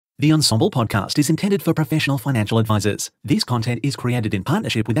The Ensombl podcast is intended for professional financial advisors. This content is created in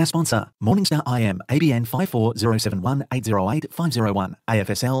partnership with our sponsor, Morningstar IM, ABN 54071808501,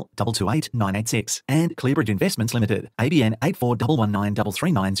 AFSL 228986, and ClearBridge Investments Limited, ABN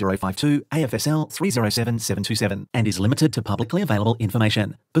 84119339052, AFSL 307727, and is limited to publicly available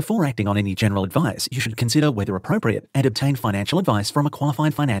information. Before acting on any general advice, you should consider whether appropriate and obtain financial advice from a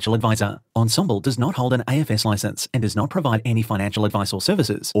qualified financial advisor. Ensombl does not hold an AFS license and does not provide any financial advice or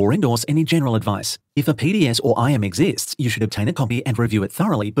services, or endorse any general advice. If a PDS or IM exists, you should obtain a copy and review it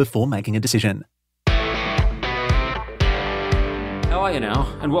thoroughly before making a decision. How are you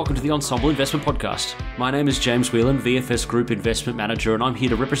now? And welcome to the Ensombl Investment Podcast. My name is James Whelan, VFS Group Investment Manager, and I'm here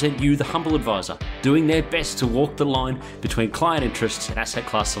to represent you, the humble advisor, doing their best to walk the line between client interests and asset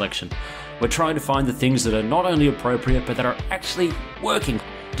class selection. We're trying to find the things that are not only appropriate, but that are actually working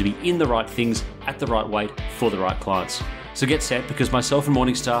to be in the right things at the right weight for the right clients. So get set, because myself and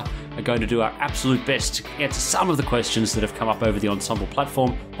Morningstar are going to do our absolute best to answer some of the questions that have come up over the Ensombl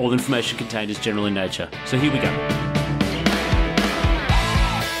platform. All information contained is general in nature. So here we go.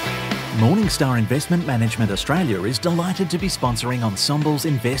 Morningstar Investment Management Australia is delighted to be sponsoring Ensombl's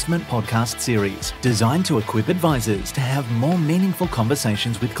investment podcast series, designed to equip advisors to have more meaningful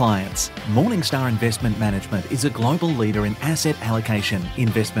conversations with clients. Morningstar Investment Management is a global leader in asset allocation,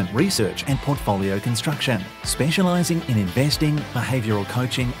 investment research and portfolio construction. Specialising in investing, behavioural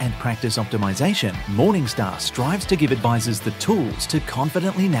coaching and practice optimisation, Morningstar strives to give advisors the tools to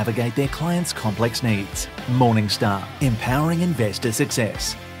confidently navigate their clients' complex needs. Morningstar, empowering investor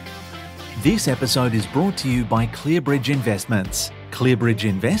success. This episode is brought to you by ClearBridge Investments. ClearBridge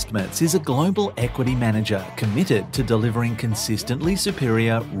Investments is a global equity manager committed to delivering consistently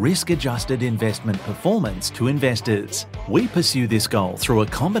superior risk-adjusted investment performance to investors. We pursue this goal through a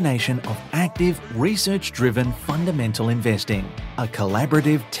combination of active, research-driven fundamental investing. A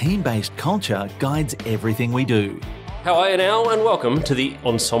collaborative, team-based culture guides everything we do. How are you now? And welcome to the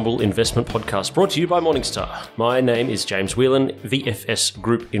Ensombl Investment Podcast, brought to you by Morningstar. My name is James Whelan, VFS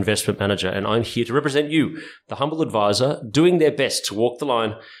Group Investment Manager, and I'm here to represent you, the humble advisor, doing their best to walk the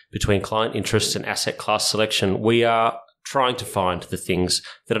line between client interests and asset class selection. We are trying to find the things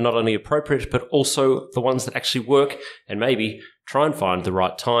that are not only appropriate, but also the ones that actually work, and maybe try and find the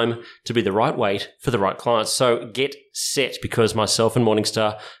right time to be the right weight for the right clients. So get set, because myself and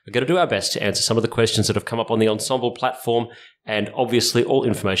Morningstar are going to do our best to answer some of the questions that have come up on the Ensombl platform, and obviously all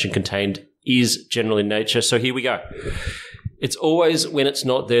information contained is general in nature. So here we go. It's always when it's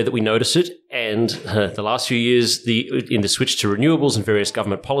not there that we notice it, and the last few years, in the switch to renewables and various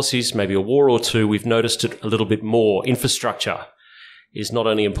government policies, maybe a war or two, we've noticed it a little bit more. Infrastructure is not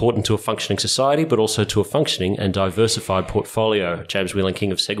only important to a functioning society, but also to a functioning and diversified portfolio. James Whelan,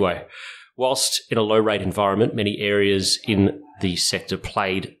 king of Segway. Whilst in a low-rate environment, many areas in the sector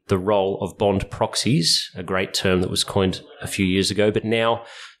played the role of bond proxies, a great term that was coined a few years ago, but now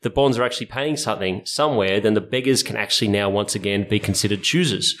the bonds are actually paying something somewhere, then the beggars can actually now once again be considered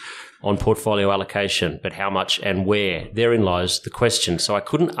choosers on portfolio allocation. But how much and where? Therein lies the question. So I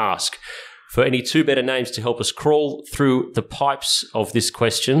couldn't ask for any two better names to help us crawl through the pipes of this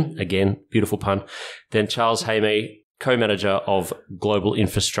question, again, beautiful pun, than Charles Hamieh, co-manager of Global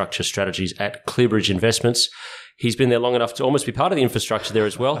Infrastructure Strategies at ClearBridge Investments. He's been there long enough to almost be part of the infrastructure there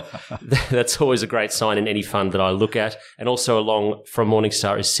as well. That's always a great sign in any fund that I look at. And also along from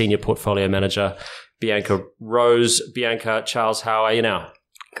Morningstar is Senior Portfolio Manager Bianca Rose. Bianca, Charles, how are you now?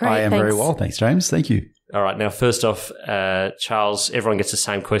 Great, I am very well, thanks, James. Thank you. All right. Now, first off, Charles, everyone gets the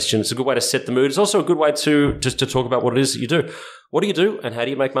same question. It's a good way to set the mood. It's also a good way to just to talk about what it is that you do. What do you do and how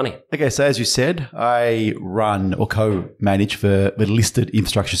do you make money? Okay, so as you said, I run or co-manage for the listed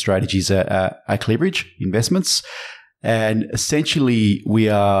infrastructure strategies at ClearBridge Investments. And essentially, we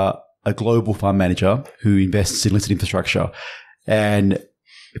are a global fund manager who invests in listed infrastructure. And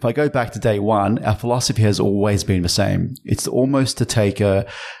if I go back to day one, our philosophy has always been the same. It's almost to take a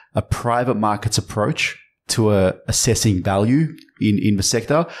private markets approach to assessing value in the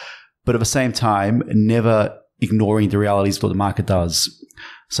sector, but at the same time, never ignoring the realities of what the market does.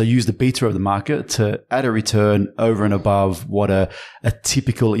 So use the beta of the market to add a return over and above what a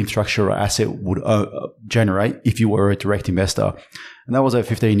typical infrastructure or asset would generate if you were a direct investor. And that was over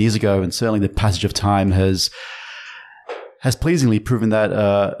 15 years ago, and certainly the passage of time has pleasingly proven that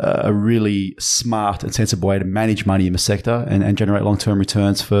a really smart and sensible way to manage money in the sector and generate long-term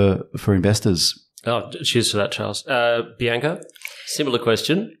returns for investors. Oh, cheers for that, Charles. Bianca? Similar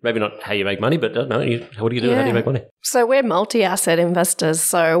question, maybe not how you make money, but what do you do? How do you make money? So we're multi-asset investors.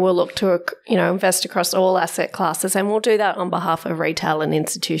 So we'll look to, invest across all asset classes, and we'll do that on behalf of retail and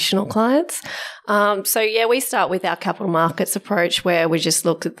institutional clients. We start with our capital markets approach, where we just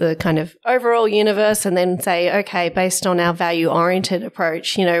look at the kind of overall universe and then say, okay, based on our value-oriented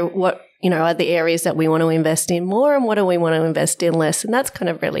approach, what are the areas that we want to invest in more and what do we want to invest in less? And that's kind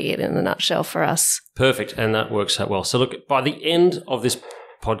of really it in a nutshell for us. Perfect. And that works out well. So look, by the end of this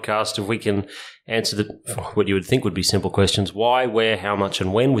podcast, if we can answer what you would think would be simple questions, why, where, how much,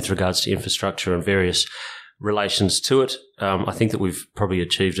 and when with regards to infrastructure and various relations to it, I think that we've probably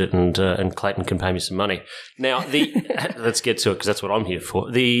achieved it, and Clayton can pay me some money. Now, let's get to it because that's what I'm here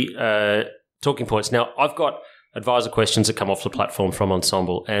for. The talking points. Now, I've got advisor questions that come off the platform from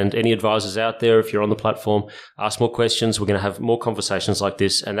Ensombl, and any advisors out there, if you're on the platform, ask more questions. We're going to have more conversations like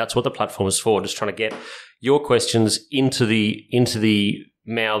this, and that's what the platform is for, just trying to get your questions into the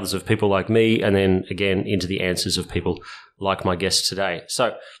mouths of people like me, and then again into the answers of people like my guests today.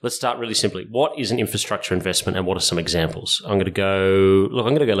 So let's start really simply. What is an infrastructure investment, and what are some examples? I'm going to go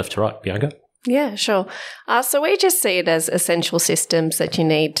left to right. Bianca? Yeah, sure. So we just see it as essential systems that you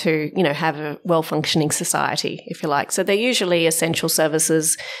need to, have a well-functioning society, if you like. So they're usually essential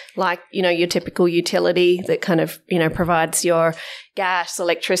services like, your typical utility that kind of, provides your gas,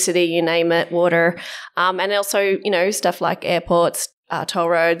 electricity, you name it, water, and also, stuff like airports, toll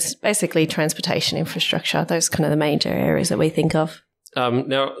roads, basically transportation infrastructure. Those are kind of the major areas that we think of.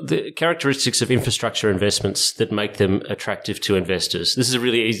 Now, the characteristics of infrastructure investments that make them attractive to investors. This is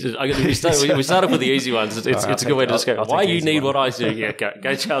really easy. We start off with the easy ones. It's a good way to discuss why you need what I do. Yeah,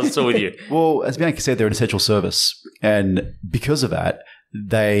 go Charles, it's all with you. Well, as Bianca said, they're an essential service. And because of that,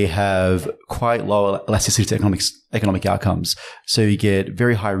 they have quite low elasticity to economic outcomes. So you get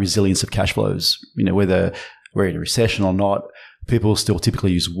very high resilience of cash flows, whether we're in a recession or not. People still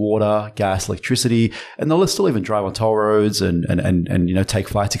typically use water, gas, electricity, and they'll still even drive on toll roads and take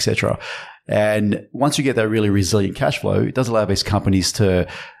flights, etc. And once you get that really resilient cash flow, it does allow these companies to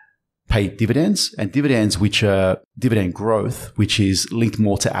pay dividends, and dividends which are dividend growth, which is linked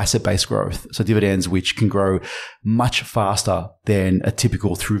more to asset-based growth. So dividends which can grow much faster than a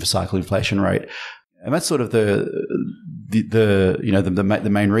typical through-the-cycle inflation rate. And that's sort of the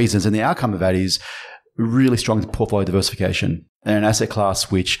main reasons. And the outcome of that is really strong portfolio diversification and an asset class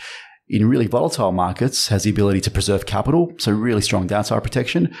which in really volatile markets has the ability to preserve capital, so really strong downside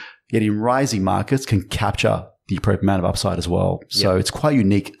protection, yet in rising markets can capture the appropriate amount of upside as well. So it's quite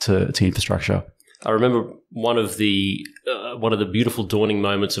unique to infrastructure. I remember one of the beautiful dawning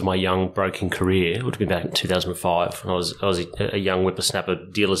moments of my young broking career. It would have been back in 2005. I was a young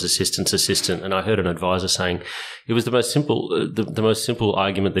whippersnapper, dealer's assistant, and I heard an advisor saying it was the most simple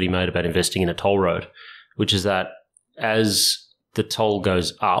argument that he made about investing in a toll road, which is that as the toll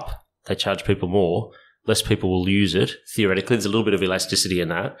goes up, they charge people more. Less people will use it. Theoretically, there's a little bit of elasticity in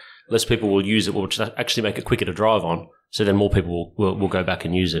that. Less people will use it, which actually make it quicker to drive on. So then more people will go back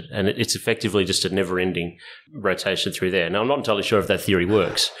and use it. And it's effectively just a never-ending rotation through there. Now, I'm not entirely sure if that theory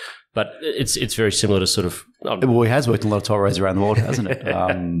works, but it's very similar to sort of... Well, it has worked in a lot of toll roads around the world, hasn't it?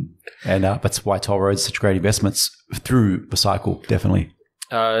 And that's why toll roads are such great investments through the cycle, definitely.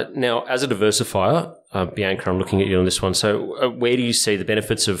 Now, as a diversifier, Bianca, I'm looking at you on this one. So where do you see the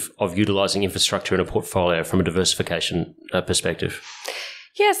benefits of utilising infrastructure in a portfolio from a diversification perspective?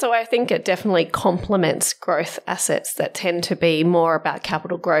 Yeah, so I think it definitely complements growth assets that tend to be more about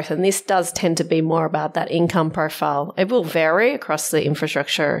capital growth, and this does tend to be more about that income profile. It will vary across the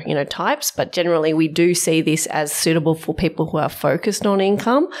infrastructure, types, but generally we do see this as suitable for people who are focused on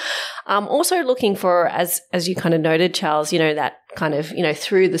income. Also looking for, as you kind of noted, Charles, that kind of,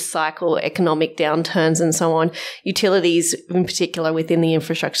 through the cycle, economic downturns and so on, utilities in particular within the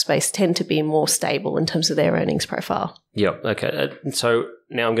infrastructure space tend to be more stable in terms of their earnings profile. Yeah, okay. So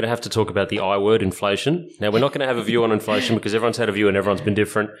now I'm going to have to talk about the I word, inflation. Now, we're not going to have a view on inflation because everyone's had a view and everyone's been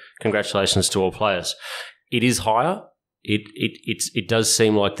different. Congratulations to all players. It is higher. It does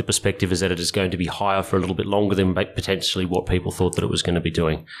seem like the perspective is that it is going to be higher for a little bit longer than potentially what people thought that it was going to be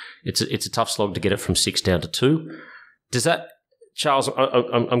doing. It's a tough slog to get it from 6 down to 2. Does that... Charles,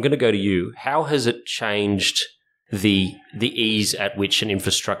 I'm going to go to you. How has it changed the ease at which an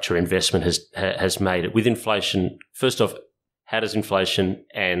infrastructure investment has made it with inflation? First off, how does inflation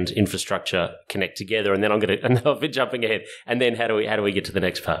and infrastructure connect together? And then I'll be jumping ahead. And then how do we get to the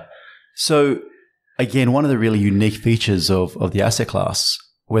next part? So again, one of the really unique features of the asset class,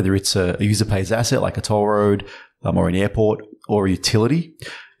 whether it's a user pays asset like a toll road or an airport or a utility,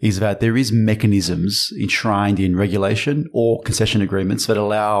 is that there is mechanisms enshrined in regulation or concession agreements that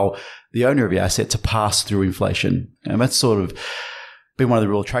allow the owner of the asset to pass through inflation. And that's sort of been one of the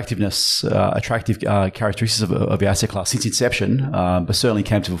real attractive characteristics of the asset class since inception, but certainly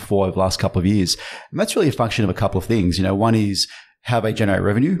came to the fore over the last couple of years. And that's really a function of a couple of things. One is how they generate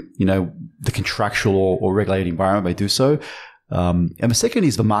revenue, the contractual or regulated environment they do so. And the second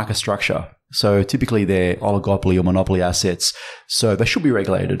is the market structure. So typically they're oligopoly or monopoly assets. So they should be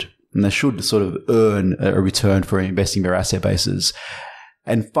regulated and they should sort of earn a return for investing their asset bases.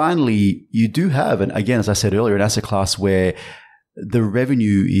 And finally, you do have, and again, as I said earlier, an asset class where the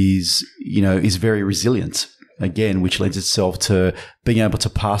revenue is very resilient. Again, which lends itself to being able to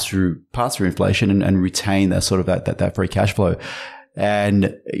pass through inflation and retain that sort of that free cash flow.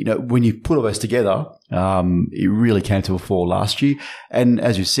 And when you put all those together, it really came to a fore last year. And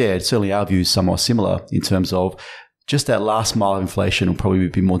as you said, certainly our view is somewhat similar in terms of just that last mile of inflation will probably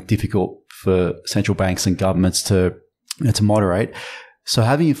be more difficult for central banks and governments to moderate. So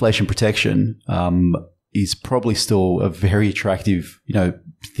having inflation protection is probably still a very attractive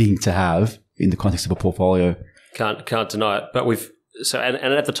thing to have in the context of a portfolio. Can't deny it. But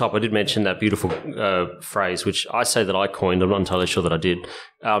and at the top, I did mention that beautiful phrase, which I say that I coined. I'm not entirely sure that I did.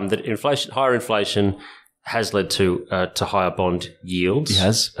 That higher inflation has led to higher bond yields. It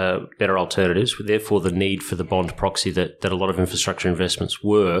has. Better alternatives. Therefore, the need for the bond proxy that a lot of infrastructure investments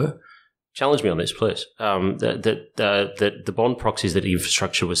were. Challenge me on this, please. That the bond proxies that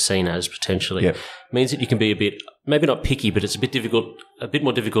infrastructure was seen as potentially means that you can be a bit, maybe not picky, but it's a bit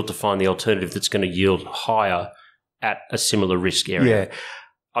more difficult to find the alternative that's going to yield higher at a similar risk area. Yeah.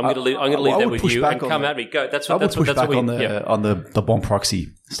 I'm going to leave that with you and come at me. Go. I would push back on the bond proxy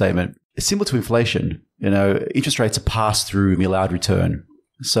statement. It's similar to inflation. Interest rates are passed through the allowed return.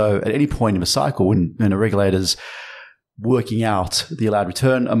 So at any point in the cycle, when the regulators working out the allowed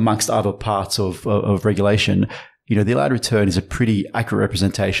return amongst other parts of regulation, the allowed return is a pretty accurate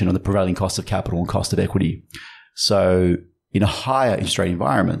representation of the prevailing cost of capital and cost of equity. So in a higher interest rate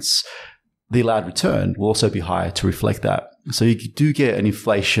environments, the allowed return will also be higher to reflect that. So you do get an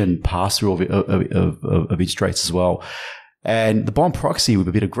inflation pass-through of interest rates as well. And the bond proxy with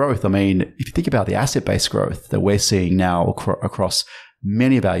a bit of growth, I mean, if you think about the asset-based growth that we're seeing now across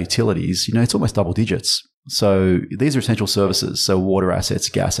many of our utilities, it's almost double digits. So these are essential services. So water assets,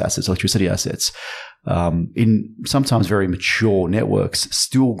 gas assets, electricity assets, in sometimes very mature networks,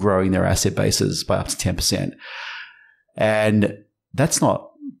 still growing their asset bases by up to 10%. And that's not,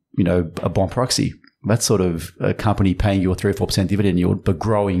 a bond proxy. That's sort of a company paying you a 3 or 4% dividend yield, but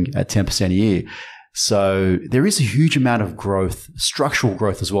growing at 10% a year. So there is a huge amount of growth, structural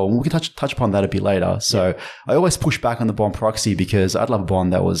growth as well. And we can touch upon that a bit later. So I always push back on the bond proxy because I'd love a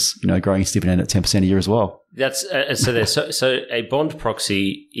bond that was, growing its dividend at 10% a year as well. That's so a bond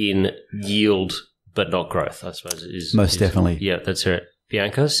proxy in yield but not growth, I suppose is most definitely. Yeah, that's right.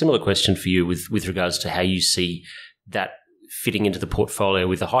 Bianca, similar question for you with regards to how you see that fitting into the portfolio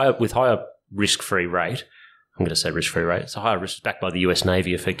with higher risk-free rate. I'm going to say risk-free rate. It's a higher risk backed by the US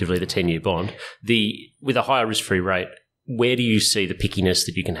Navy, effectively the 10-year bond. With a higher risk-free rate, where do you see the pickiness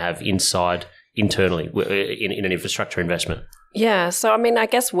that you can have internally in an infrastructure investment? Yeah. So, I mean, I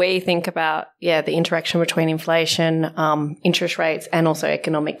guess we think about, the interaction between inflation, interest rates, and also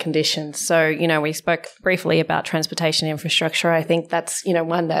economic conditions. So, we spoke briefly about transportation infrastructure. I think that's,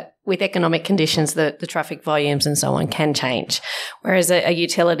 one that with economic conditions, the traffic volumes and so on can change. Whereas a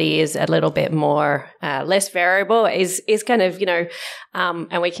utility is a little bit more, less variable, is kind of,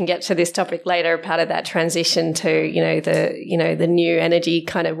 and we can get to this topic later, part of that transition to, the new energy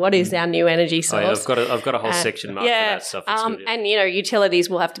kind of, what is our new energy source? I've got a whole section marked for that stuff. And,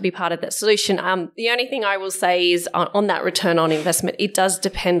 utilities will have to be part of that solution. The only thing I will say is on that return on investment, it does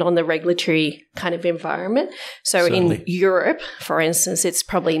depend on the regulatory kind of environment. So certainly. In Europe, for instance, it's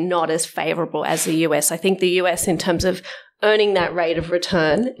probably not as favorable as the US. I think the US, in terms of earning that rate of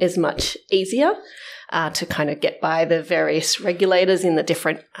return, is much easier to kind of get by the various regulators in the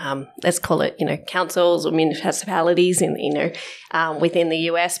different, let's call it, councils or municipalities within the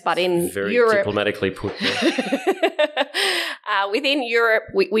US. But in very Europe, diplomatically put. Within Europe,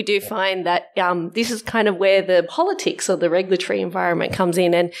 we do find that this is kind of where the politics of the regulatory environment comes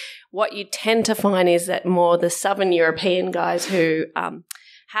in. And what you tend to find is that more the Southern European guys who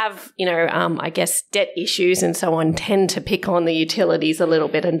have, I guess, debt issues and so on, tend to pick on the utilities a little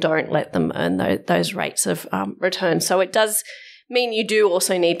bit and don't let them earn those rates of return. So it does mean you do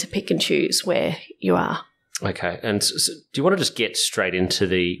also need to pick and choose where you are. Okay. And so do you want to just get straight into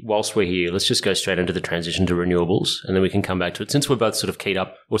whilst we're here, let's just go straight into the transition to renewables and then we can come back to it. Since we're both sort of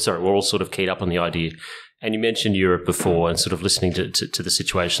we're all sort of keyed up on the idea. And you mentioned Europe before and sort of listening to the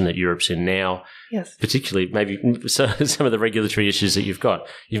situation that Europe's in now. Yes. Particularly maybe some of the regulatory issues that you've got.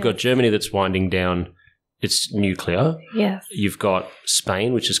 You've got Germany that's winding down it's nuclear. Yes. You've got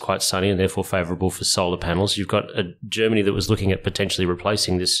Spain, which is quite sunny and therefore favourable for solar panels. You've got Germany that was looking at potentially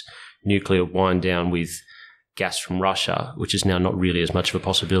replacing this nuclear wind down with gas from Russia, which is now not really as much of a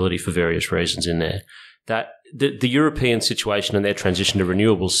possibility for various reasons in there. That the European situation and their transition to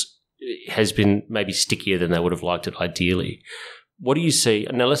renewables has been maybe stickier than they would have liked it ideally. What do you see?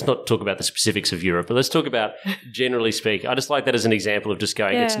 Now, let's not talk about the specifics of Europe, but let's talk about generally speaking. I just like that as an example of just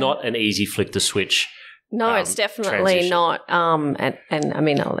going, it's not an easy flick the switch. No, it's definitely not. And I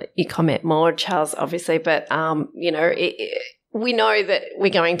mean, I'll let you comment more, Charles, obviously, but, we know that we're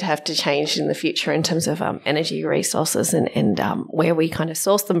going to have to change in the future in terms of energy resources and where we kind of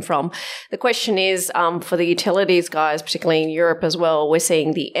source them from. The question is, for the utilities guys, particularly in Europe as well, we're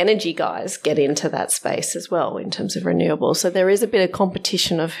seeing the energy guys get into that space as well in terms of renewables. So there is a bit of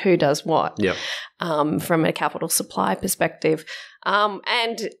competition of who does what from a capital supply perspective.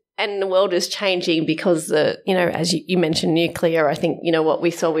 And the world is changing because, as you mentioned, nuclear, I think, what we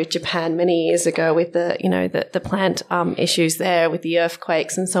saw with Japan many years ago with the plant issues there with the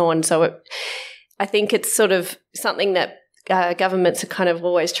earthquakes and so on. So I think it's sort of something that governments are kind of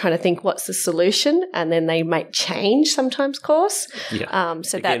always trying to think what's the solution, and then they might change sometimes course. Yeah.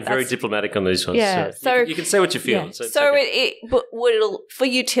 So again, very diplomatic on these ones. Yeah. So you can say what you feel. Yeah. But for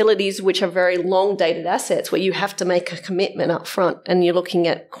utilities which are very long dated assets where you have to make a commitment up front and you're looking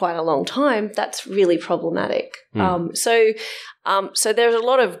at quite a long time, that's really problematic. So there's a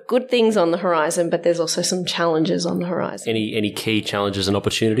lot of good things on the horizon, but there's also some challenges on the horizon. Any key challenges and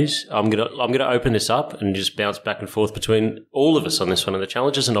opportunities? I'm gonna open this up and just bounce back and forth between all of us on this one, and the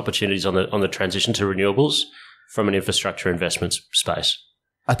challenges and opportunities on the transition to renewables from an infrastructure investments space.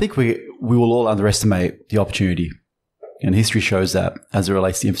 I think we will all underestimate the opportunity. And history shows that as it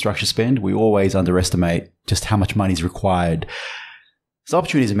relates to infrastructure spend, we always underestimate just how much money is required. So the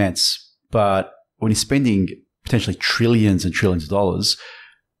opportunity is immense, but when you're spending potentially trillions and trillions of dollars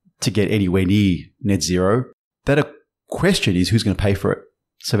to get anywhere near net zero, that question is who's going to pay for it.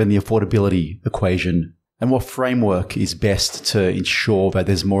 So then the affordability equation and what framework is best to ensure that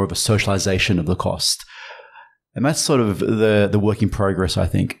there's more of a socialization of the cost. And that's sort of the work in progress, I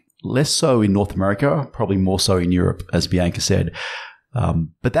think. Less so in North America, probably more so in Europe, as Bianca said.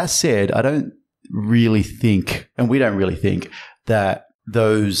 But that said, I don't really think, and we don't really think, that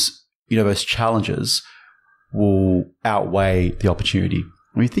those challenges will outweigh the opportunity.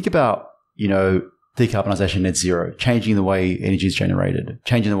 When you think about, decarbonisation, net zero, changing the way energy is generated,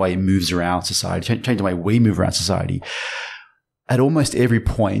 changing the way it moves around society, changing the way we move around society, at almost every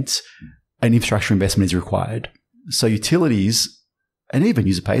point, an infrastructure investment is required. So utilities and even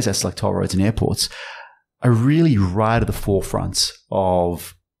user pays assets like toll roads and airports are really right at the forefront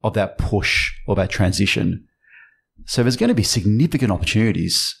of that push or that transition. So there's going to be significant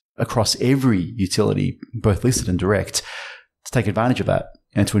opportunities across every utility, both listed and direct, to take advantage of that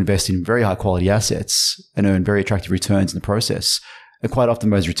and to invest in very high quality assets and earn very attractive returns in the process. And quite often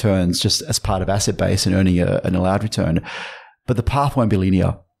those returns just as part of asset base and earning an allowed return. But the path won't be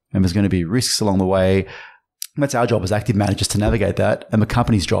linear, and there's going to be risks along the way. That's our job as active managers to navigate that, and the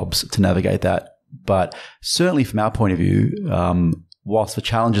company's jobs to navigate that. But certainly from our point of view, whilst the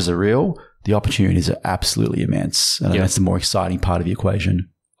challenges are real, the opportunities are absolutely immense. And that's the more exciting part of the equation.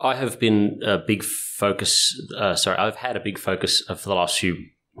 I have been a big focus. I've had a big focus for the last few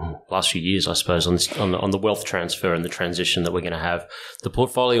years, I suppose, on the wealth transfer and the transition that we're going to have. The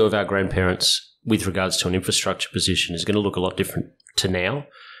portfolio of our grandparents, with regards to an infrastructure position, is going to look a lot different to now.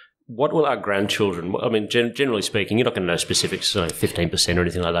 What will our grandchildren? I mean, generally speaking, you're not going to know specifics, 15% or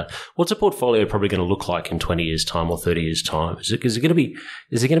anything like that. What's a portfolio probably going to look like in 20 years' time or 30 years' time? Is it going to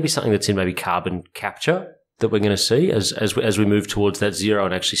be something that's in maybe carbon capture that we're going to see as we move towards that zero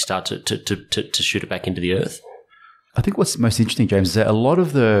and actually start to shoot it back into the earth? I think what's most interesting, James, is that a lot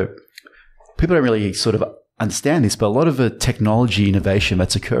of the people don't really sort of understand this, but a lot of the technology innovation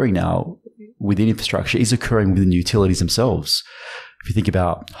that's occurring now within infrastructure is occurring within utilities themselves. If you think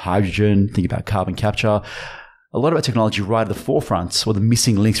about hydrogen, think about carbon capture, a lot of our technology right at the forefront, or the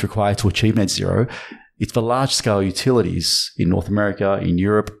missing links required to achieve net zero, it's the large-scale utilities in North America, in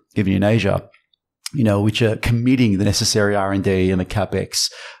Europe, even in Asia, which are committing the necessary R&D and the CapEx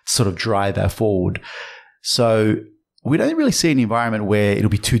to sort of drive that forward. So we don't really see an environment where it'll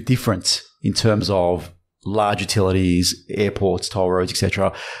be too different in terms of large utilities, airports, toll roads,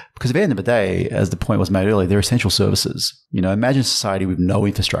 etc. Because at the end of the day, as the point was made earlier, they're essential services. Imagine society with no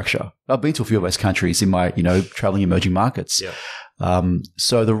infrastructure. I've been to a few of those countries in my, traveling emerging markets. Yeah.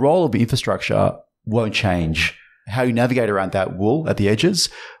 So the role of the infrastructure won't change. How you navigate around that will at the edges,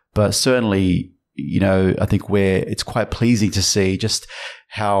 but certainly, I think where it's quite pleasing to see just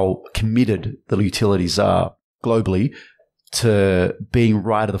how committed the utilities are globally to being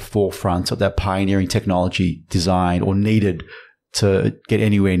right at the forefront of that pioneering technology design or needed to get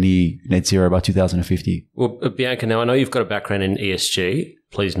anywhere near net zero by 2050. Well, Bianca, now I know you've got a background in ESG.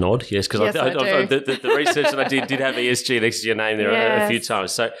 Please nod. Yes, because Yes, I do. The research that I did have ESG next to your name there a few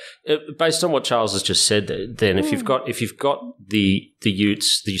times. So, based on what Charles has just said, then if you've got the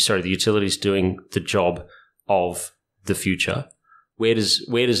utilities doing the job of the future, where does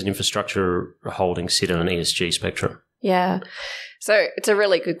an infrastructure holding sit on an ESG spectrum? Yeah. So it's a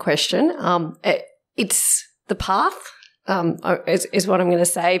really good question. It's the path. Is what I'm going to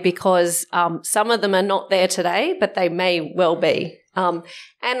say, because some of them are not there today, but they may well be. And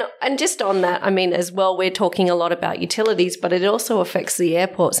just on that, I mean, as well, we're talking a lot about utilities, but it also affects the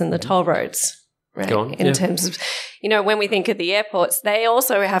airports and the toll roads. Right? Go on. In terms of, when we think of the airports, they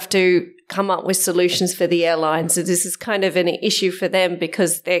also have to come up with solutions for the airlines. So this is kind of an issue for them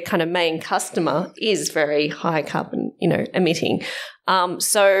because their kind of main customer is very high carbon, emitting.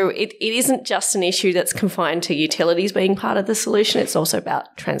 So it isn't just an issue that's confined to utilities being part of the solution. It's also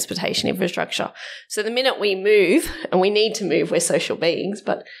about transportation infrastructure. So the minute we move, and we need to move, we're social beings,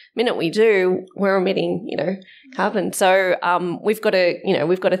 but the minute we do, we're emitting, carbon. So we've got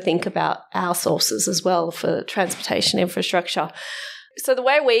to think about our sources as well for transportation infrastructure. So the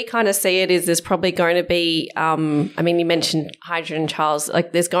way we kind of see it is there's probably going to be, you mentioned hydrogen, Charles,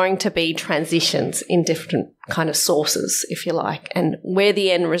 like there's going to be transitions in different kind of sources, if you like, and where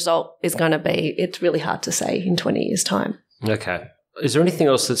the end result is going to be, it's really hard to say in 20 years' time. Okay. Is there anything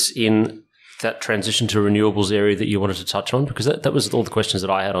else that's in that transition to renewables area that you wanted to touch on? Because that was all the questions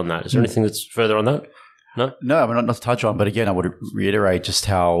that I had on that. Is there anything that's further on that? No? No, I mean, not to touch on, but again, I would reiterate just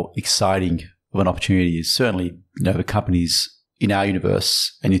how exciting of an opportunity is. Certainly, the companies in our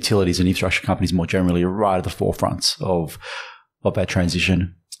universe and utilities and infrastructure companies more generally are right at the forefront of that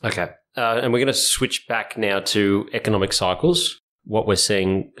transition. Okay. And we're going to switch back now to economic cycles. What we're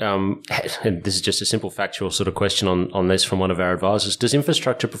seeing, and this is just a simple factual sort of question on this from one of our advisors. Does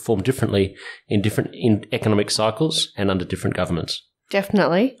infrastructure perform differently in economic cycles and under different governments?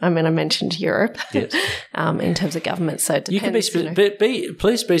 Definitely. I mean, I mentioned Europe. Yes. In terms of government, so it depends. You can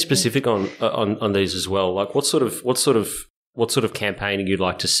please be specific on these as well. Like what sort of campaigning you'd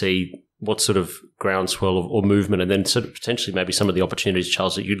like to see, what sort of groundswell or movement, and then sort of potentially maybe some of the opportunities,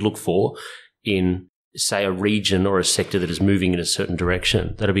 Charles, that you'd look for in, say, a region or a sector that is moving in a certain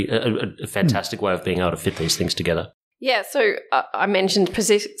direction. That'd be a fantastic way of being able to fit these things together. Yeah, so I mentioned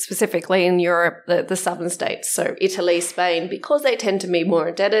specifically in Europe, the southern states, so Italy, Spain, because they tend to be more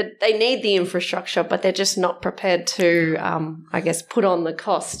indebted, they need the infrastructure, but they're just not prepared to, put on the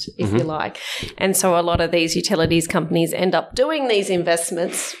cost, if you like. And so a lot of these utilities companies end up doing these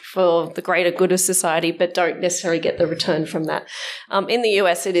investments for the greater good of society, but don't necessarily get the return from that. In the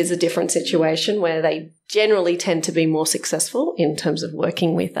US, it is a different situation where they generally tend to be more successful in terms of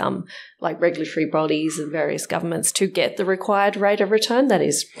working with regulatory bodies and various governments to get the required rate of return that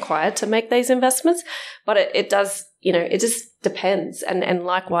is required to make these investments. But it does, it just depends. And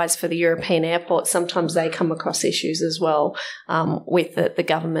likewise for the European airports, sometimes they come across issues as well with the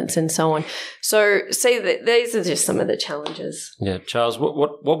governments and so on. So these are just some of the challenges. Yeah. Charles,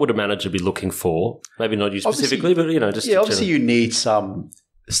 what would a manager be looking for? Maybe not you specifically, but just obviously you need some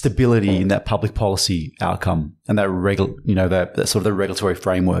stability in that public policy outcome and that that sort of the regulatory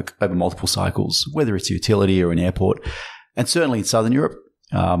framework over multiple cycles, whether it's a utility or an airport. And certainly in Southern Europe,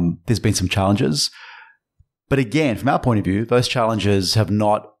 there's been some challenges. But again, from our point of view, those challenges have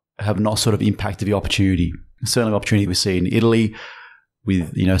not sort of impacted the opportunity. Certainly the opportunity we see in Italy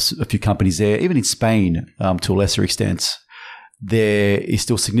with, a few companies there, even in Spain, to a lesser extent, there is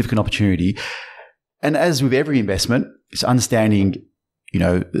still significant opportunity. And as with every investment, it's understanding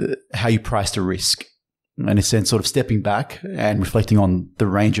how you price the risk. In a sense, sort of stepping back and reflecting on the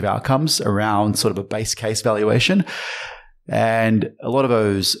range of outcomes around sort of a base case valuation. And a lot of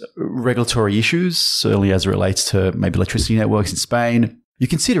those regulatory issues, certainly as it relates to maybe electricity networks in Spain, you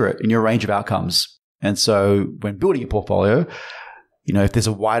consider it in your range of outcomes. And so when building a portfolio, if there's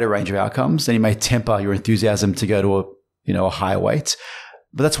a wider range of outcomes, then you may temper your enthusiasm to go to a higher weight.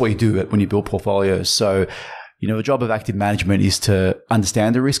 But that's what you do when you build portfolios. So the job of active management is to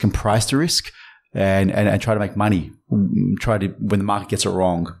understand the risk and price the risk and try to make money, when the market gets it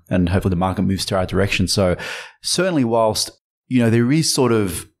wrong, and hopefully the market moves to our direction. So certainly whilst, there is sort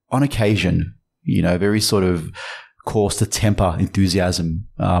of, on occasion, very sort of cause to temper enthusiasm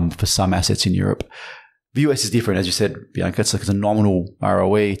for some assets in Europe. The US is different, as you said, Bianca. It's a nominal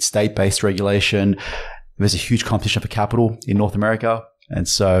ROE, it's state-based regulation. There's a huge competition for capital in North America. And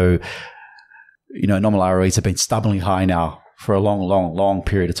so nominal ROEs have been stubbornly high now for a long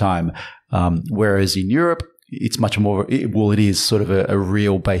period of time. Whereas in Europe, it's much more, it is sort of a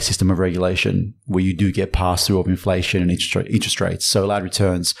real base system of regulation where you do get pass through of inflation and interest rates. So allowed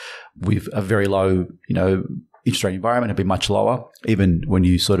returns with a very low, interest rate environment have been much lower, even when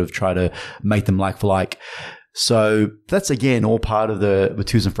you sort of try to make them like for like. So that's, again, all part of the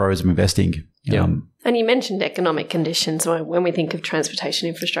twos and fro's of investing. Yeah. And you mentioned economic conditions. When we think of transportation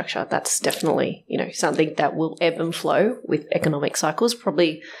infrastructure, that's definitely, something that will ebb and flow with economic cycles,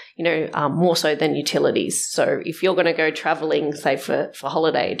 probably, more so than utilities. So if you're going to go traveling, say for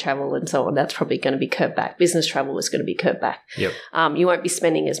holiday travel and so on, that's probably going to be curbed back. Business travel is going to be curbed back. Yep. You won't be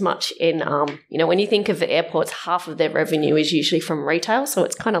spending as much in, when you think of the airports, half of their revenue is usually from retail. So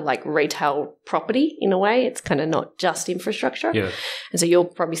it's kind of like retail property in a way. It's kind of not just infrastructure. Yeah. And so you'll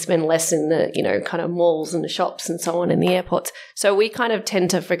probably spend less in the, kind of malls and the shops and so on in the airports. So we kind of tend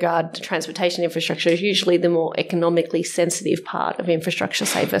to regard transportation infrastructure as usually the more economically sensitive part of infrastructure,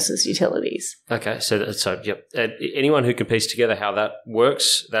 say, versus utilities. Okay, so yep. Anyone who can piece together how that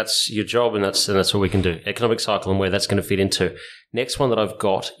works, that's your job, and that's what we can do. Economic cycle and where that's going to fit into. Next one that I've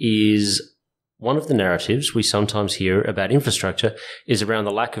got is one of the narratives we sometimes hear about infrastructure is around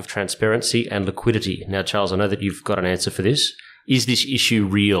the lack of transparency and liquidity. Now, Charles, I know that you've got an answer for this. Is this issue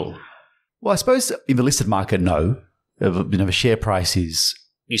real? Well, I suppose in the listed market, no. The share price is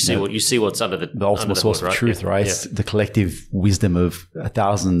you see what's under the ultimate source of truth, right? It's the collective wisdom of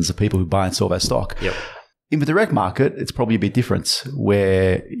thousands of people who buy and sell that stock. Yep. In the direct market, it's probably a bit different,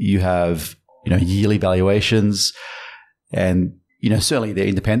 where you have yearly valuations, and certainly they're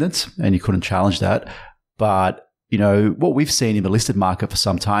independent, and you couldn't challenge that. But what we've seen in the listed market for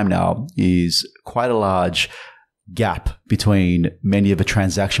some time now is quite a large gap between many of the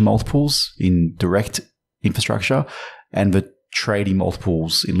transaction multiples in direct infrastructure and the trading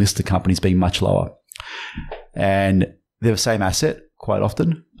multiples in listed companies being much lower. And they're the same asset quite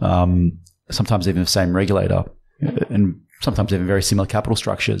often, sometimes even the same regulator, and sometimes even very similar capital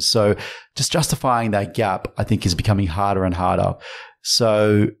structures. So just justifying that gap, I think, is becoming harder and harder.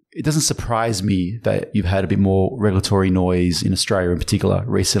 So it doesn't surprise me that you've had a bit more regulatory noise in Australia in particular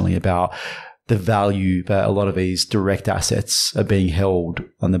recently about the value that a lot of these direct assets are being held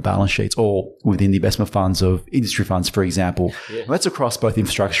on the balance sheets or within the investment funds of industry funds, for example. Yeah. That's across both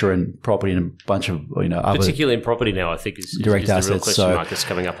infrastructure and property and a bunch of other, particularly in property now, I think is direct the assets. real question mark that's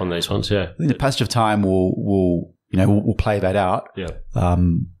coming up on these ones. Yeah, I think the passage of time will play that out. Yeah.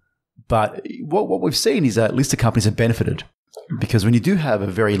 But what we've seen is that listed companies have benefited because when you do have a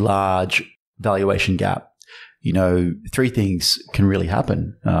very large valuation gap, three things can really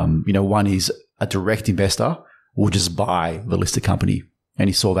happen. One is a direct investor will just buy the listed company. And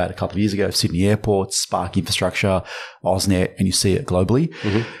you saw that a couple of years ago, Sydney Airport, Spark Infrastructure, AusNet, and you see it globally.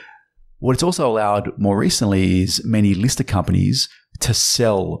 Mm-hmm. What it's also allowed more recently is many listed companies to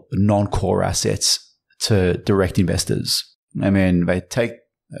sell non-core assets to direct investors. I mean, they take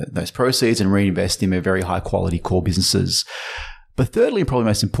those proceeds and reinvest in their very high quality core businesses. But thirdly, and probably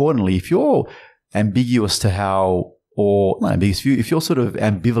most importantly, if you're ambiguous to how, or not ambiguous, if you're sort of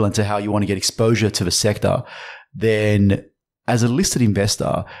ambivalent to how you want to get exposure to the sector, then as a listed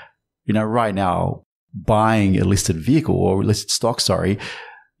investor, right now, buying a listed vehicle or listed stock,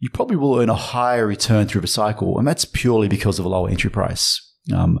 you probably will earn a higher return through the cycle. And that's purely because of a lower entry price.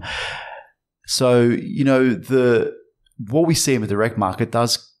 So, what we see in the direct market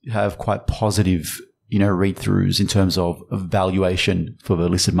does have quite positive, read-throughs in terms of valuation for the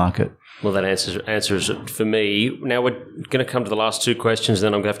listed market. Well, that answers it for me. Now we're going to come to the last two questions,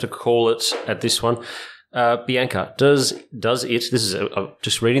 then I'm going to have to call it at this one. Bianca, does it, this is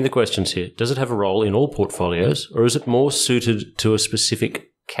just reading the questions here, does it have a role in all portfolios or is it more suited to a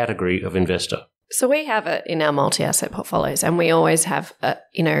specific category of investor? So we have it in our multi-asset portfolios and we always have,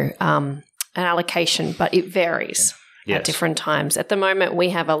 an allocation, but it varies. Yes. At different times. At the moment, we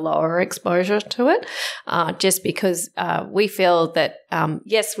have a lower exposure to it just because we feel that,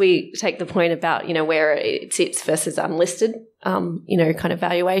 yes, we take the point about, where it sits versus unlisted, kind of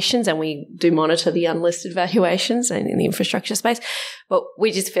valuations, and we do monitor the unlisted valuations in the infrastructure space. But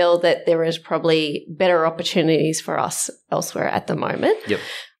we just feel that there is probably better opportunities for us elsewhere at the moment. Yep.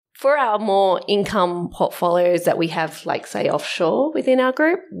 For our more income portfolios that we have, like, say, offshore within our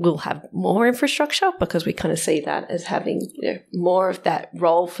group, we'll have more infrastructure because we kind of see that as having more of that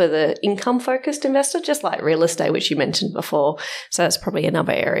role for the income-focused investor, just like real estate, which you mentioned before. So that's probably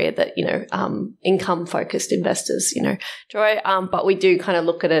another area that, income-focused investors, enjoy. But we do kind of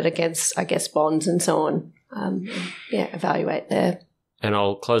look at it against, I guess, bonds and so on, evaluate there. and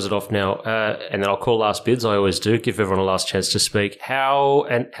I'll close it off now, and then I'll call last bids. I always do. Give everyone a last chance to speak. How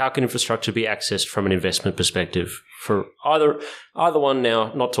can infrastructure be accessed from an investment perspective for either one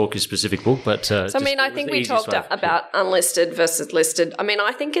now? Not talking specific book, but so I mean, I think we talked about unlisted versus listed. I mean,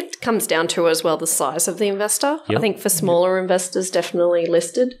 I think it comes down to as well the size of the investor. Yep. I think for smaller investors, definitely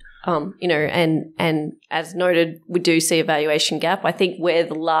listed. And as noted, we do see a valuation gap. I think where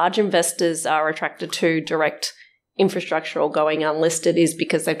the large investors are attracted to direct infrastructure or going unlisted is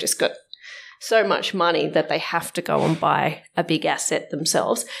because they've just got so much money that they have to go and buy a big asset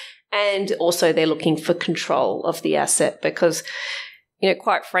themselves. And also they're looking for control of the asset because,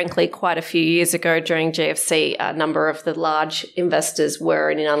 quite frankly, quite a few years ago during GFC, a number of the large investors were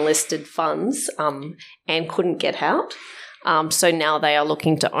in unlisted funds and couldn't get out. So now they are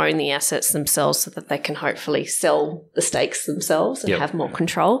looking to own the assets themselves so that they can hopefully sell the stakes themselves and have more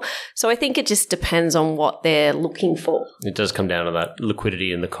control. So I think it just depends on what they're looking for. It does come down to that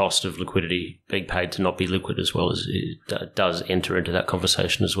liquidity and the cost of liquidity being paid to not be liquid as well. As it does enter into that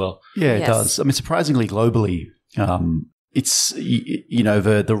conversation as well. Yeah, it does. I mean, surprisingly, globally, it's,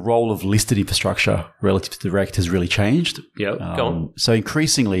 the role of listed infrastructure relative to direct has really changed. Yeah, go on. So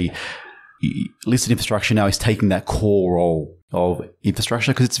increasingly, listed infrastructure now is taking that core role of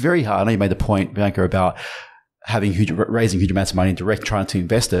infrastructure because it's very hard. I know you made the point, Bianca, about raising huge amounts of money in direct, trying to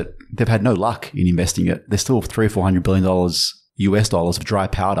invest it. They've had no luck in investing it. There's still $300 or $400 billion US dollars of dry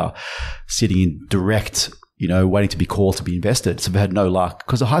powder sitting in direct, waiting to be called to be invested. So they've had no luck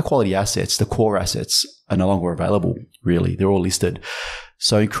because the high quality assets, the core assets, are no longer available. Really, they're all listed.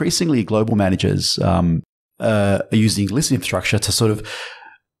 So increasingly, global managers are using listed infrastructure to sort of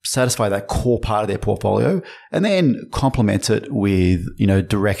satisfy that core part of their portfolio and then complement it with,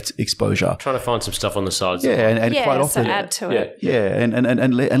 direct exposure. Trying to find some stuff on the sides. Yeah, and quite often. Add to it. Yeah, and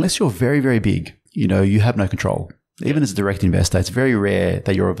unless you're very, very big, you have no control. Even as a direct investor, it's very rare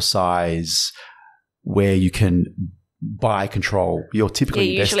that you're of a size where you can buy control. You're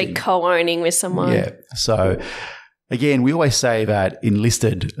typically usually co-owning with someone. Yeah. So again, we always say that in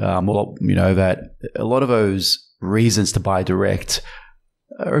listed, that a lot of those reasons to buy direct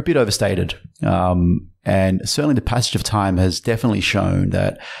are a bit overstated. And certainly the passage of time has definitely shown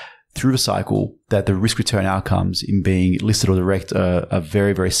that through the cycle that the risk-return outcomes in being listed or direct are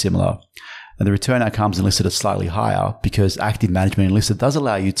very, very similar. And the return outcomes in listed are slightly higher because active management in listed does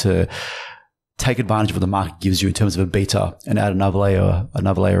allow you to take advantage of what the market gives you in terms of a beta and add another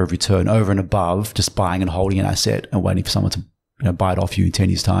layer of return over and above just buying and holding an asset and waiting for someone to buy it off you in 10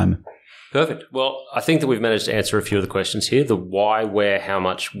 years' time. Perfect. Well, I think that we've managed to answer a few of the questions here. The why, where, how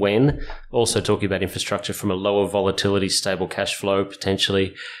much, when. Also talking about infrastructure from a lower volatility, stable cash flow,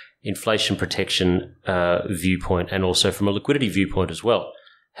 potentially inflation protection viewpoint, and also from a liquidity viewpoint as well.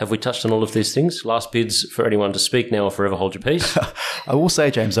 Have we touched on all of these things? Last bids for anyone to speak now or forever hold your peace. I will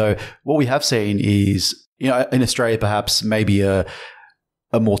say, James, though, what we have seen is, in Australia, perhaps maybe a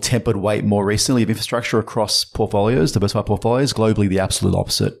more tempered weight more recently of infrastructure across portfolios, diversified portfolios. Globally, the absolute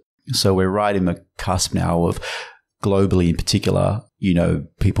opposite. So we're right in the cusp now of globally in particular,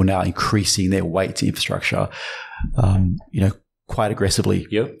 people now increasing their weight to infrastructure, quite aggressively.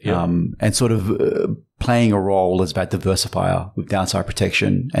 Yep. And sort of playing a role as that diversifier with downside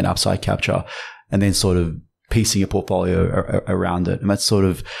protection and upside capture, and then sort of piecing a portfolio around it. And that's sort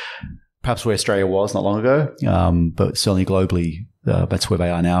of perhaps where Australia was not long ago, but certainly globally, that's where they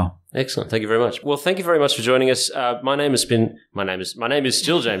are now. Excellent. Thank you very much. Well, thank you very much for joining us. My name is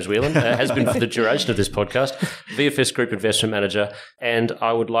still James Whelan, has been for the duration of this podcast, VFS Group Investment Manager. And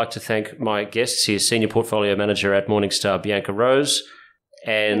I would like to thank my guests here, Senior Portfolio Manager at Morningstar, Bianca Rose,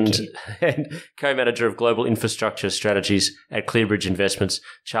 and Co-Manager of Global Infrastructure Strategies at ClearBridge Investments,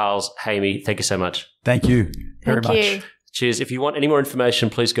 Charles Hamieh. Thank you so much. Thank you very much. Cheers. If you want any more information,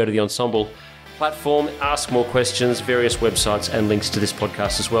 please go to the Ensombl platform, ask more questions, various websites and links to this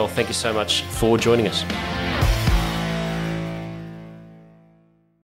podcast as well. Thank you so much for joining us.